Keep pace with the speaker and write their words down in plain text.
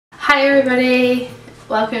Hi everybody,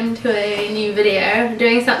 welcome to a new video. I'm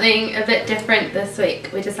doing something a bit different this week.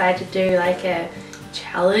 We decided to do like a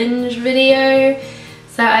challenge video.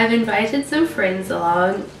 So I've invited some friends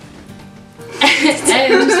along and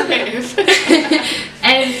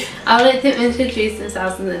I'll let them introduce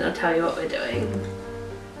themselves and then I'll tell you what we're doing.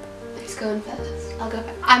 Who's going first? I'll go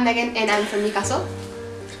first. I'm Megan and I'm from Newcastle.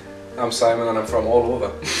 I'm Simon and I'm from all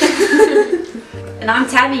over. And I'm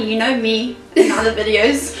Tammy, you know me in other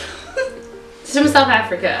videos. She's from South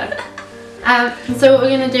Africa. So what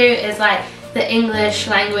we're going to do is like the English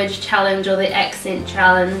language challenge or the accent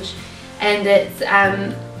challenge, and it's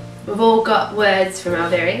we've all got words from our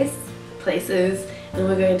various places and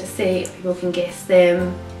we're going to see if people can guess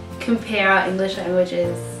them, compare our English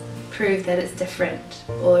languages, prove that it's different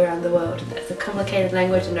all around the world. That's a complicated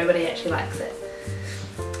language and nobody actually likes it.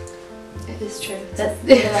 It is true. That's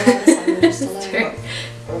true.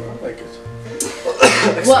 Oh, I like it.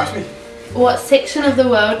 Excuse me. What section of the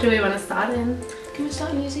world do we want to start in? Can we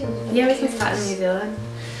start in New Zealand? Yeah, we can start in New Zealand.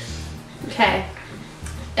 Okay.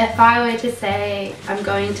 If I were to say I'm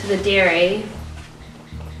going to the dairy,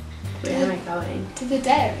 where am I going? To the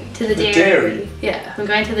dairy. To the dairy. Dairy? Yeah, I'm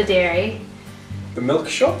going to the dairy. The milk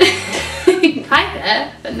shop?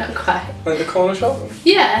 Kinda, but not quite. Like the corner shop?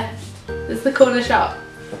 Yeah, it's the corner shop.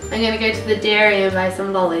 I'm going to go to the dairy and buy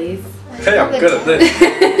some lollies. Hey, I'm good at this.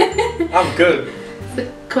 I'm good. It's the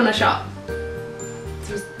corner shop.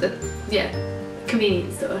 It's yeah,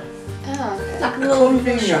 convenience store. Oh, okay. Like a little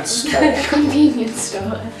Convenience store. A convenience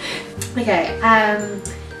store. Okay,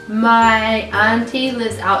 my auntie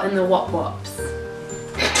lives out in the Wop Wops.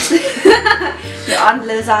 Your aunt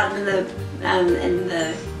lives out in the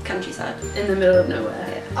countryside. In the middle of nowhere.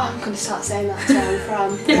 Oh, I'm going to start saying that's where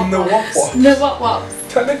I'm from. In the Wop Wops. The Wop Wops.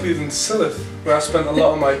 Technically it's in Silith, where I spent a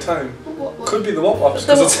lot of my time. What? Could be the Wop Wops,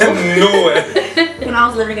 because it's in nowhere. When I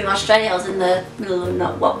was living in Australia, I was in the middle of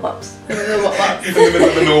no Wop Wops. In the Wop Wops. In the middle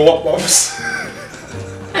of the no Wop Wops.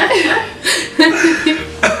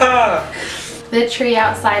 The tree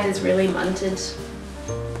outside is really munted.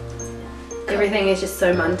 Everything is just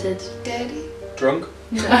so munted. Dirty? Drunk?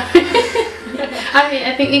 No. I mean,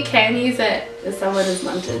 I think you can use it if someone is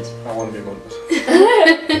munted. I want to be munted.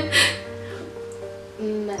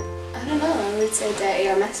 I don't know, I would say dirty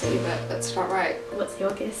or messy, but that's not right. What's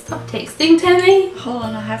your guess? Stop texting, Tammy. Hold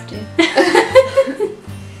on, I have to.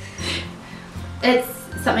 It's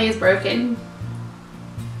Something is broken.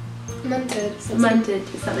 munted. Munted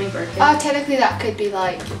is something broken. Oh, technically that could be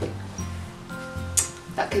like...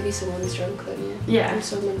 That could be someone's drunk then, yeah. Yeah. I'm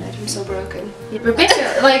so munted, I'm so broken.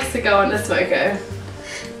 Rebecca likes to go on a smoker.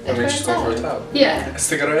 I mean, just go for a tab. Yeah. A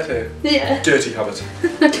cigarette. Yeah. Dirty habit.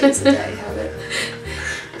 It's a dirty habit.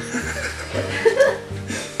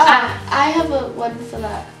 I have a one for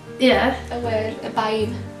that. Yeah. A word, a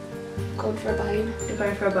bine. Going for a bine. You're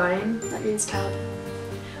going for a bine. That means tab.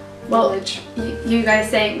 Well, Knowledge. you guys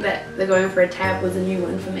saying that they're going for a tab was a new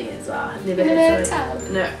one for me as well. I've never You heard know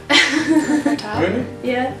something. tab? No. For a tab? Really?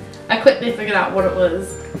 Yeah. I quickly figured out what it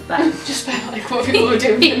was, but Just by like what people were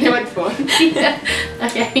doing when they went for one. yeah.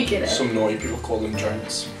 Okay, I get it. Some naughty people call them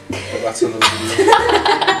giants. But that's another video.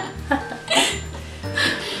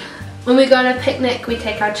 When we go on a picnic, we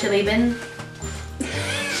take our chili bin.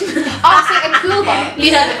 Oh, it's like a cool bar.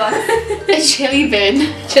 Yeah. A chili bin.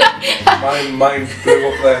 My mind blew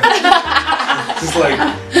up there. Just like,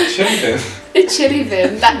 chili bin. A chili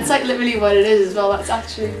bin. That's like literally what it is as well.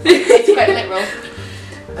 That's quite literal.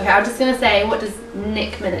 Okay, I'm just gonna say, what does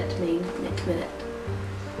Nick minute mean? Nick minute.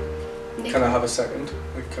 Can I have a second?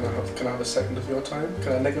 Like, can I have a second of your time?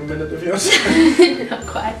 Can I nick a minute of yours time? Not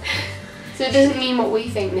quite. So it doesn't mean what we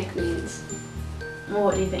think Nick means. Well,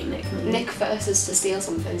 what do you think Nick means? Nick first is to steal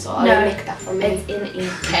something, so I'll No, nick that from me. It's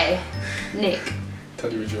N-E-K. Nick. Tell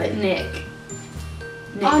you a joke. Like Nick.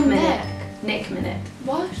 Nick Oh, minute. Nick minute.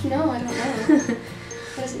 What? No, I don't know.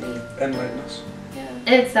 What does it mean? Enlighten Yeah.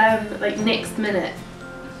 It's like next minute.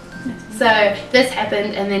 So this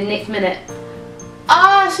happened and then next minute.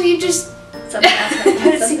 Ah, so you just... Something else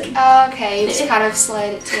happened, something. Oh, okay, you just kind of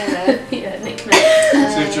slide it together. Yeah, next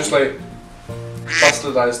minute. So you've just like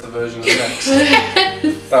bastardized the version of next.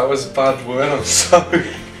 That was a bad word, I'm sorry.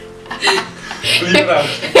 Leave it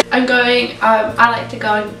out. I'm going, I like to go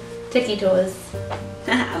on tiki tours.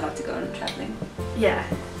 I like to go on travelling. Yeah,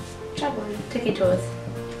 Traveling. tiki tours.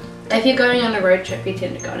 If you're going on a road trip, you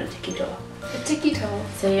tend to go on a tiki tour. A tiki tour.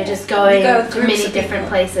 So you're just going go with to groups many of different people.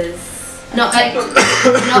 places. Not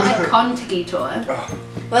a con tiki tour. Oh,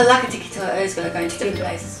 Well, like a tiki tour is going to go into different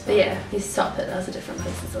places. But yeah, you stop at lots of different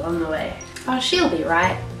places along the way. Oh, she'll be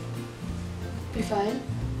right. Be fine.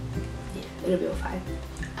 Yeah, it'll be all fine.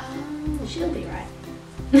 She'll be right.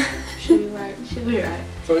 She'll be right. She'll be right.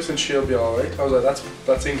 I thought you said she'll be alright. I was like,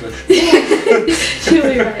 that's English. She'll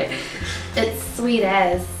be right. It's sweet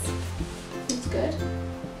as. That's good.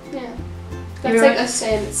 Yeah. That's Everyone- like a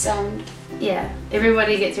same sound. Yeah.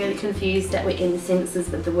 Everybody gets really confused that we end sentences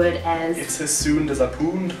with the word as. It's as soon as a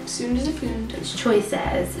pound. Soon as a pound. It's choice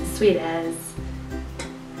as. It's sweet as.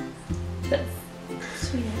 That's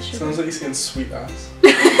sweet as. sugar. Sounds like you're saying sweet ass.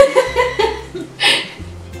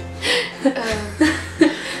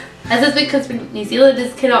 This is because New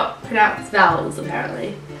Zealanders cannot pronounce vowels,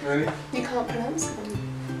 apparently. Really? You can't pronounce them.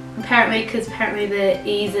 Apparently, because apparently the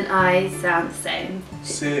E's and I's sound the same.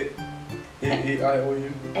 Say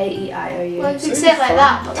A-E-I-O-U. A-E-I-O-U. Well, you could Say say it like fine.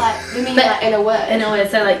 that, but like we mean But- like in a word. In a way,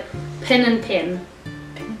 so like pin and pin.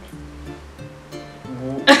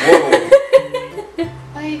 Whoa.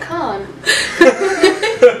 Oh, you can't.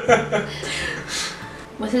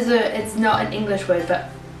 It's not an English word, but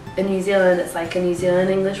in New Zealand it's like a New Zealand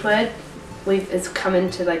English word. It's come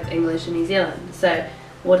into like English in New Zealand. So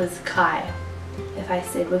what is kai? If I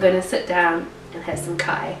said we're going to sit down and have some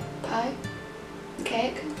kai. Pie.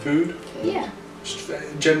 Cake. Food? Yeah. Just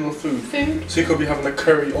general food. Food. So you could be having a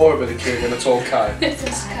curry or a bit of cake and it's all Kai. It's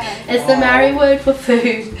just pie. It's the Maori word for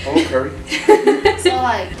food. Oh, curry. So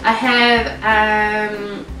like, I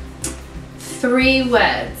have 3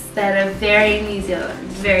 words that are very New Zealand,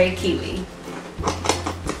 very Kiwi.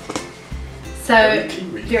 So Very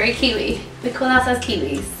Kiwi. very Kiwi. We call ourselves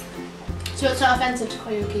Kiwis. so it's not offensive to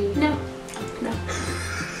call you a kiwi. No. No.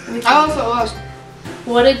 I thought it was.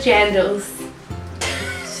 What are jandals?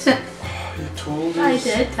 You told us. I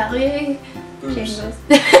did tell you. Oops. Jandals.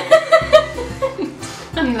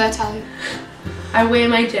 I'm gonna tell you. I wear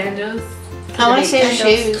my jandals. I want to say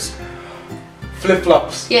Jandals. shoes. Flip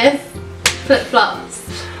flops. Yes. Flip flops.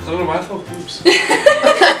 I don't know why I thought boobs.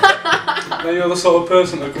 Now you're the sort of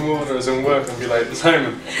person that come over to us in work and be like,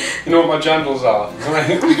 Simon, you know what my jandals are?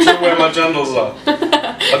 Right? Do you know where my jandals are?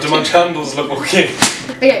 Or do my jandals look okay?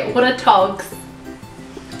 Okay, what are togs?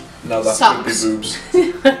 No, that Socks. could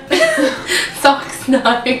be boobs. Socks, no.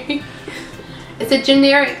 It's a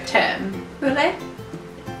generic term. Really?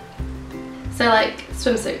 So like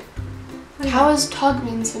swimsuit. How does tog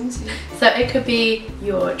mean swimsuit? So it could be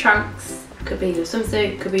your trunks, could be your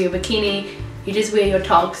swimsuit, could be your bikini. You just wear your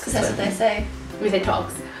togs. Because that's what they say. We say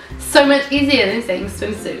togs. So much easier than saying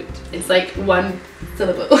swimsuit. It's like one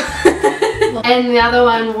syllable. And the other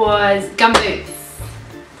one was gumboots.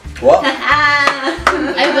 What?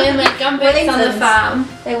 I wear my gumboots on the Wellingtons. farm.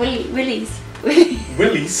 They're willies.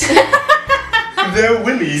 Willies? They're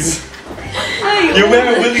willies. Oh, You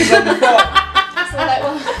wear willies on the farm. So like,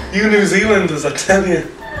 well, You New Zealanders, I tell you.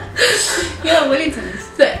 You're Wellingtons.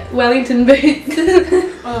 So, Wellington boots.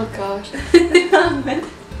 oh gosh.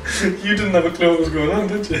 You didn't have a clue what was going on,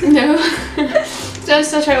 did you? No. So I'm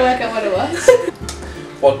still trying to work out what it was.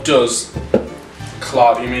 What does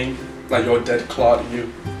clarty mean? Like you're dead clarty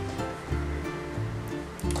you.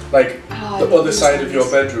 Like Oh, the other side of your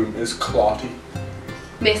bedroom is clarty.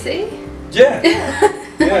 Messy. Yeah.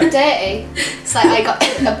 Yeah. Dirty. It's like I got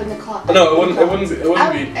picked up in the clock. No, it wouldn't be. It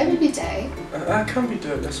would be dirty. That can be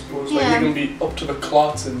dirty, I suppose. Like Yeah. you can be up to the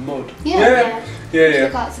clots in mud. Yeah. Yeah.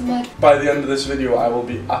 Pick out some mud. By the end of this video, I will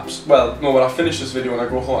be when I finish this video and I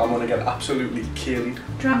go home, I'm gonna get absolutely killed.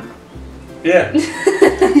 Drunk. Yeah.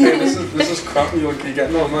 Hey, this is crap. You're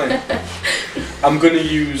getting on mine. I'm gonna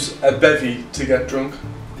use a bevy to get drunk.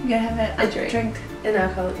 You're gonna have A drink. An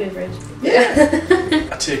alcoholic beverage.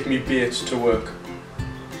 I take me bait to work.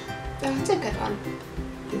 Oh, that's a good one.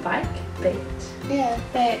 Your bike? Bait. Yeah,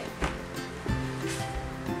 but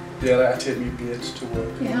Yeah, like I take me bait to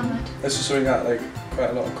work. Your helmet. This is something that like quite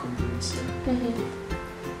a lot of companies say.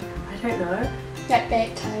 I don't know. like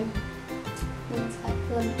bake time means like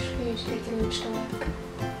lunch. We usually take lunch to work.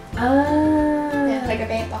 Ah. Yeah, like a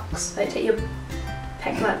bake box. Like take your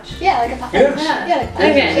packed lunch. Yeah, like a pack Yeah. lunch. Yeah, like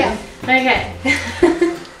that. Okay. Yeah.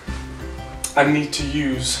 Okay. I need to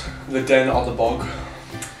use the den or the bog.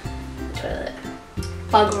 Toilet.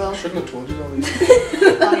 Bog I roll. shouldn't have told you all these.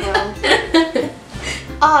 Bog roll.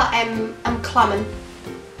 I'm clamming.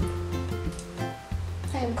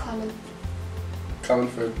 I am clamming. Coming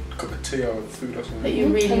for a cup of tea or food or But something. you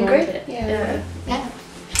really Hungry? want it. Yeah. Yeah.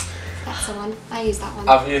 That's the one. I use that one.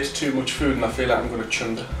 I've ate too much food and I feel like I'm gonna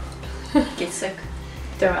chunder. Get sick.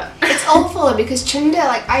 Throw it. It's awful though because chunder,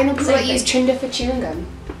 like I know people Same that use thing. chunder for chewing gum.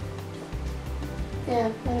 Yeah,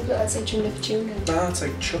 I know people that say chunder for chewing gum. Nah, it's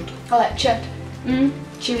like chud. I like chut. Mm.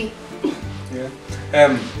 Chewy.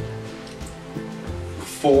 Yeah.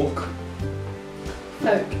 Fork.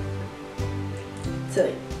 Folk. So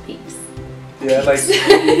like peeps. Yeah, like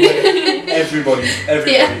everybody,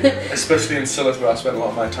 especially in Sylhet where I spent a lot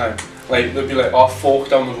of my time. Like they'd be like, "Oh, fork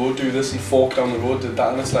down the road, do this," and fork down the road did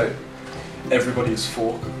that, and it's like everybody is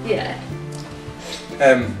fork. Yeah.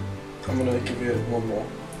 I'm gonna give you one more,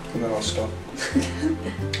 and then I'll stop.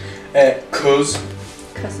 Cuz.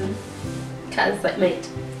 Cousin. Cuz, like mate.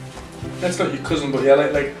 That's not your cousin, but yeah,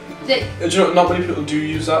 like. Do you know, not many people do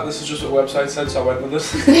use that. This is just what the website said, so I went with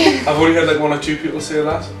this. I've only heard like 1 or 2 people say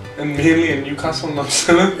that, and mainly in Newcastle, not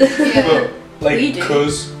Sylhet. Yeah. But like, We do.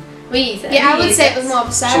 cuz. We use it. Yeah, I would say it was more of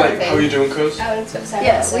a Sarah So like, thing. how are you doing, cuz? I would say Sarah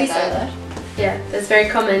Yeah, would say we say that. Yeah, it's very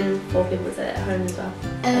common for people to say it at home as well.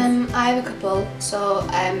 I have a couple. So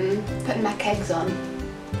putting my kegs on.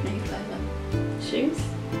 No, you play them. Shoes?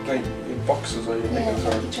 Like your boxes or your leggings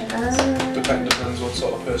or Ah. depends what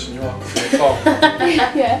sort of person you are. If you're a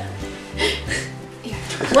top. Yeah.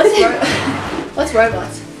 What's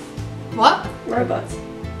robot? What? Robot.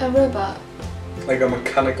 A robot. Like a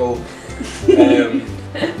mechanical.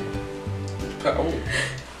 Oh,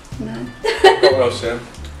 No. what was I saying?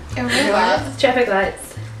 A robot? Traffic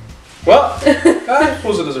lights. What? I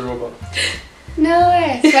suppose it is a robot. No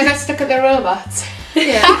way. So I got stuck at the robot.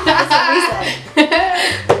 Yeah, that's what we say.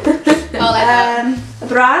 Oh, like that.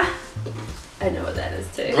 Bra. I know what that is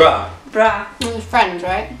too. Bra. Bra. With a friend,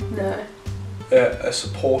 right? No. A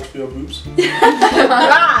support for your boobs.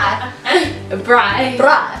 Bra. A bri.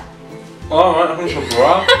 Bra. Alright, I'm going for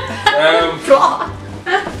bra. Bra.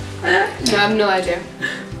 No, I have no idea.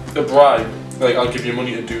 A bribe. Like, I'll give you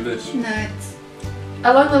money to do this. No, it's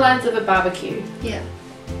Along the lines of a barbecue. yeah.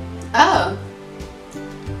 Oh.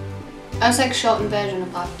 I was like shortened version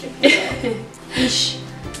of barbecue. Ish.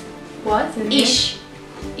 What? Ish.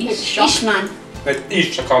 Ish. Ish man. Like,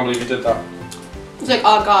 each, I can't believe you did that. It's like,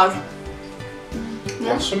 oh god.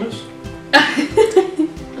 Blasphemous?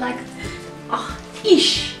 Like, oh,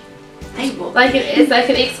 ish. Table. Like it's like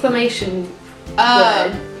an exclamation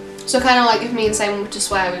word. So kind of like if me and Simon were to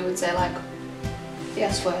swear, we would say like the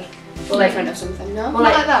S word. Or In like, front of something, no? or Not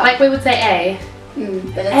like, like that. like we would say But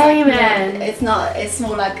it's Amen. like, it's not, it's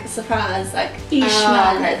more like a surprise, like ish Oh,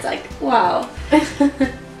 man. okay. It's like, wow. A.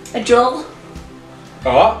 A drill.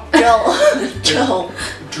 Ah? Joel. Joel.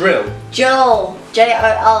 Drill. Joel.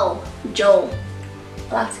 Joel. Joel.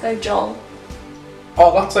 Let's go, Joel.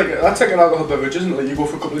 Oh, that's like an alcohol beverage, isn't it? Like, you go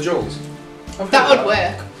for a couple of joules. I've That heard would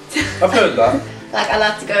work. I've heard that. Like, I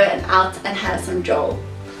like to go out and have some Joel.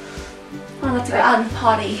 I like to go out and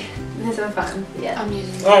party. This is fun. Yeah. I'm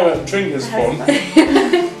using Alright, drink is fun.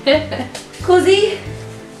 Cozy.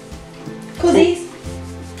 Cozies.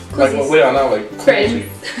 Like what we are now, like cozy.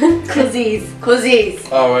 Cozies.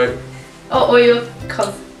 Cozies. Alright. Or your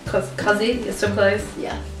cuzzy, your swim clothes.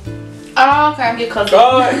 Yeah. Oh, okay. Your cuzzy.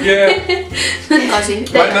 Oh, yeah. Fuzzy.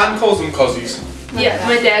 My nan calls them cozies. Yeah,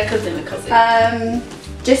 my dad calls them a cuzzy.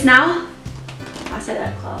 Just now. I said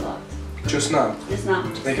that quite a lot. Just now. Just now.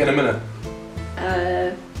 Like in a minute.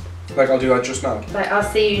 Like I'll do that just now. Like I'll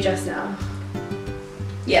see you just now.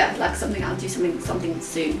 Yeah, like something. I'll do something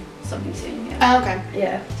soon. Something soon. Yeah. Oh, okay.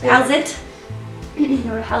 Yeah. How's it? You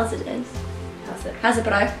know what how's it is? How's it? How's it,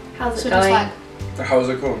 bro? How's So it just going? like, How's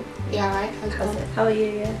it going? yeah, right. How's it How's going? it? How are you?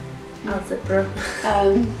 Yeah. How's it, bro?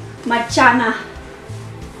 My Chana.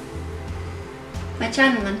 My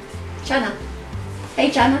Chana man. Chana. Hey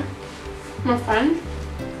Chana. My friend?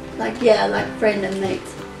 Like yeah, like friend and mate.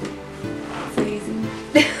 So easy.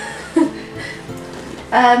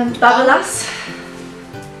 Babalas.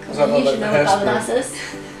 Is that You not like should the know what hairspray? babalas is.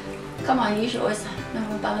 Come on, you should always know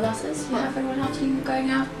what babalas is. You have everyone out to you going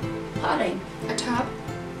out partying. A tab?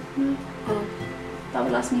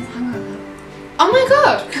 Babalas means hangover. Oh my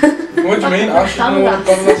god! What do you mean? I should know what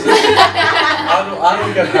babalas is. I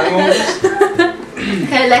don't get hangovers.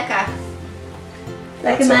 Okay, lekker.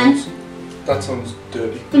 Lekker man. That sounds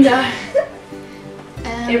dirty. No.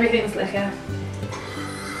 Everything. Everything's lekker.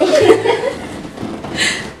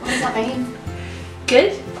 What does that mean?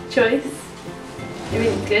 Good choice.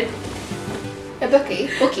 Everything's good. A bookie?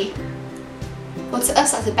 Bookie. What's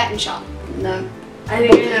us? That's a betting shop. No. I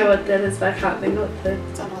think I know what that is, but I can't think what the. I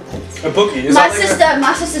don't know what that is. A bookie? Is My that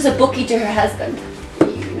like sister's a bookie to her husband.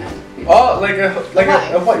 You know. Oh, like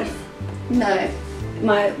a wife? No.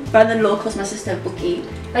 My brother-in-law calls my sister a bookie.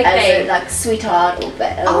 Like as babe. a, like sweetheart or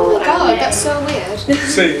better. Oh my god, that's so weird.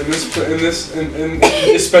 See,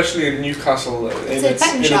 especially in Newcastle, in It's a its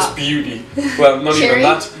betting shop. beauty. Well, not even Cherry.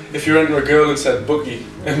 that. If you're into a girl and said bookie,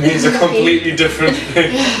 it means a completely different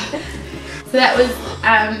thing. So that was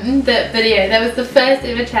the video. That was the first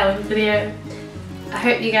ever challenge video. I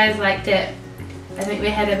hope you guys liked it. I think we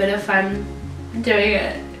had a bit of fun doing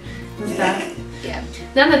it and stuff. Yeah.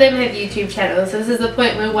 None of them have YouTube channels, so this is the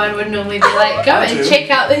point where one would normally be like, go and check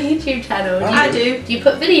out the YouTube channel. I do. Do you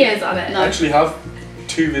put videos on it? I actually have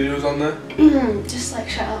 2 videos on there. Just like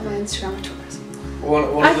shout out my Instagram and Twitter.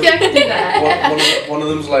 One I of feel I can do that. one of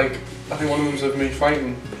them's like, I think one of them's of me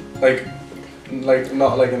fighting, like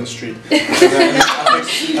not like in the street. And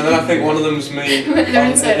then I think one of them's me in a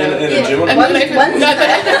gym.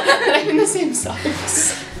 I'm in the same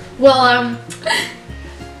size. Well,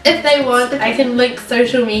 if they want, I can link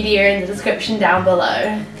social media in the description down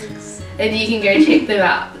below, and you can go check them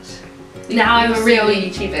out. Now I'm a real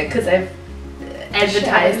YouTuber because I've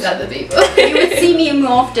advertised other people. You would see me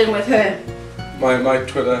more often with her. My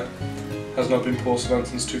Twitter has not been posted on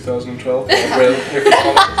since 2012. But it will, if it's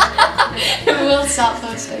on. It will start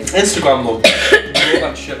posting. Instagram though, blow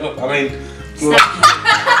that shit up. I mean,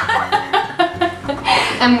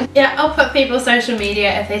 yeah, I'll put people's social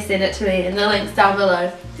media if they send it to me in the links down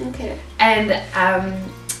below. Okay. And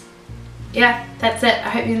yeah, that's it. I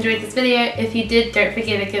hope you enjoyed this video. If you did, don't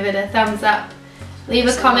forget to give it a thumbs up. Leave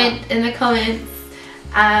a comment in the comments.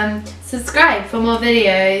 Subscribe for more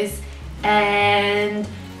videos. And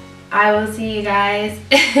I will see you guys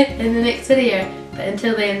in the next video. But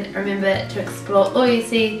until then, remember to explore all you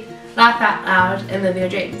see, laugh out loud, and live your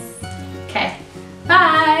dreams. Okay,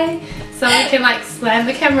 bye! Someone can like slam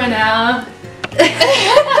the camera now.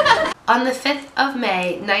 On the 5th of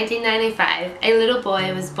May 1995, a little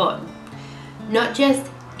boy was born. Not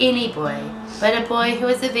just any boy, but a boy who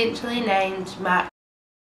was eventually named Mark